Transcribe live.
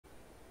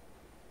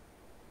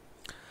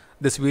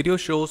This video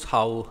shows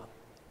how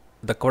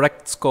the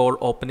correct score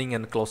opening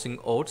and closing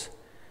odds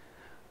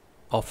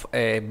of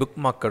a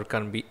bookmarker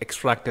can be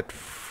extracted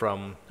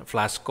from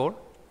FlashScore.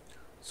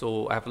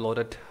 So I have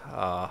loaded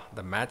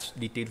the match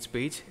details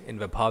page in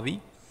WebHarvy,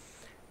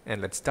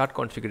 and let's start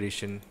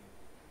configuration,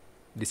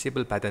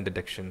 disable pattern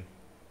detection,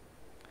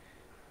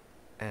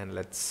 and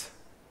let's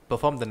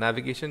perform the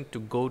navigation to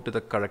go to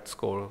the correct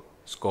score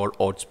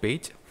odds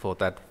page. For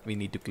that we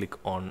need to click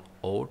on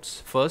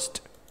odds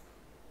first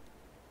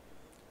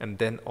and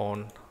then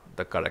on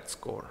the correct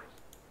score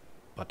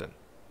button.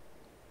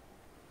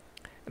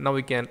 And now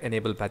we can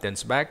enable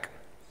patterns back,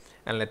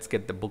 and let's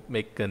get the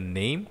bookmaker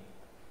name.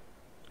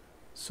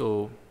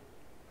 So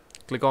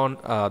click on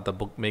the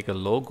bookmaker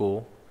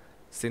logo.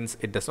 Since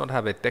it does not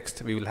have a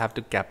text, we will have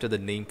to capture the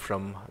name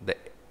from the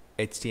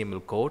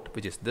HTML code,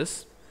 which is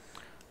this.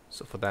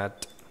 So for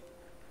that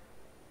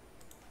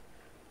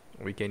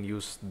we can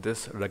use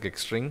this RegEx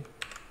string.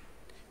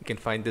 You can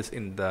find this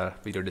in the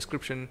video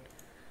description.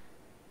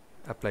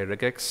 Apply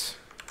RegEx,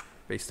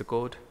 paste the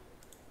code.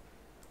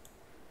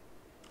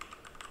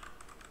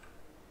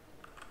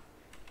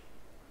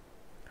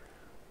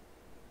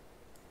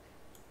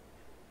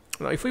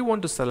 Now if we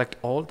want to select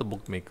all the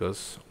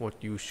bookmakers, what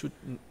you should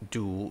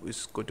do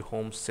is go to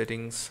Home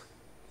Settings,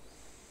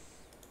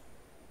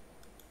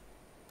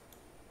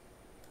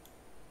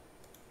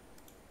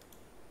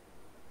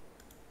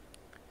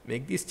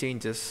 make these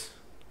changes,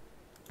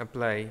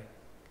 apply,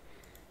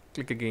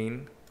 click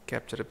again,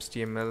 capture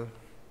HTML,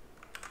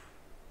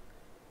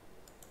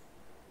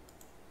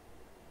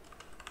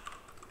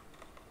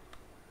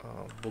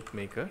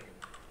 bookmaker.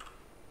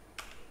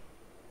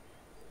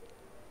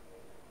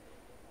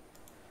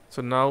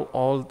 So now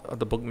all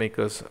the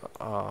bookmakers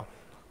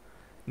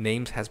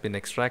names has been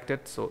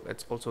extracted. So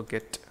let's also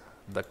get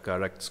the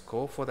correct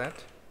score for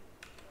that.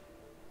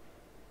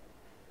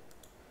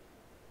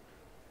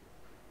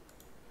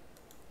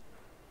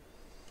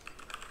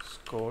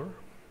 Score.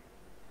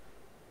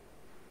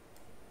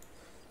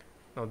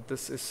 Now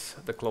this is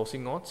the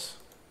closing odds.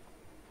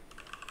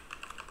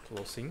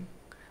 Closing.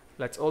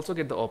 Let's also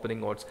get the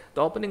opening odds.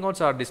 The opening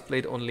odds are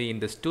displayed only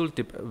in this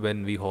tooltip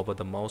when we hover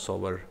the mouse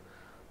over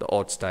the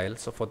odds tile.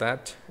 So for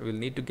that we'll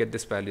need to get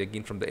this value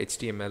again from the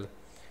HTML.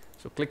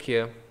 So click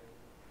here,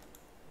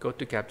 go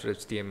to capture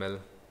HTML,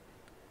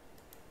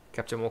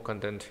 capture more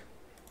content,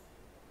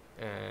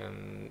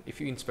 and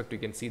if you inspect you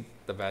can see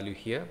the value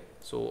here.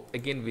 So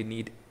again we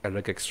need a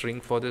RegEx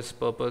string for this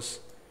purpose.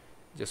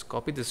 Just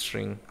copy this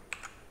string,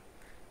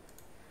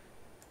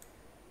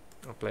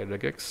 apply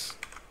RegEx,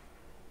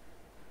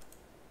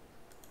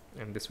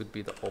 and this would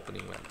be the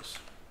opening values.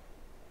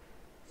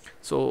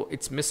 So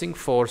it's missing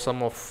for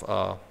some of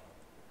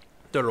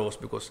the rows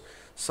because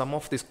some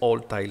of these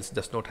old tiles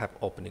does not have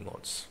opening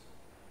odds.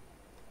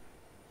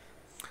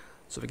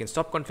 So we can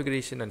stop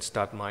configuration and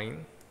start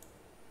mine.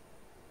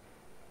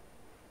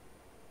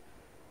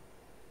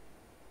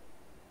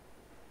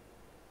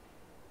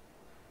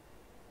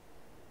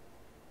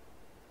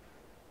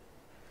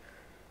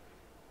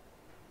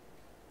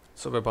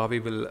 So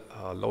WebHarvy will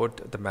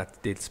load the match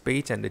details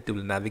page, and it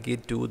will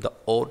navigate to the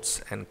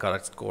odds and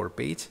correct score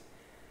page,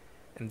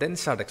 and then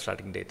start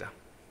extracting data.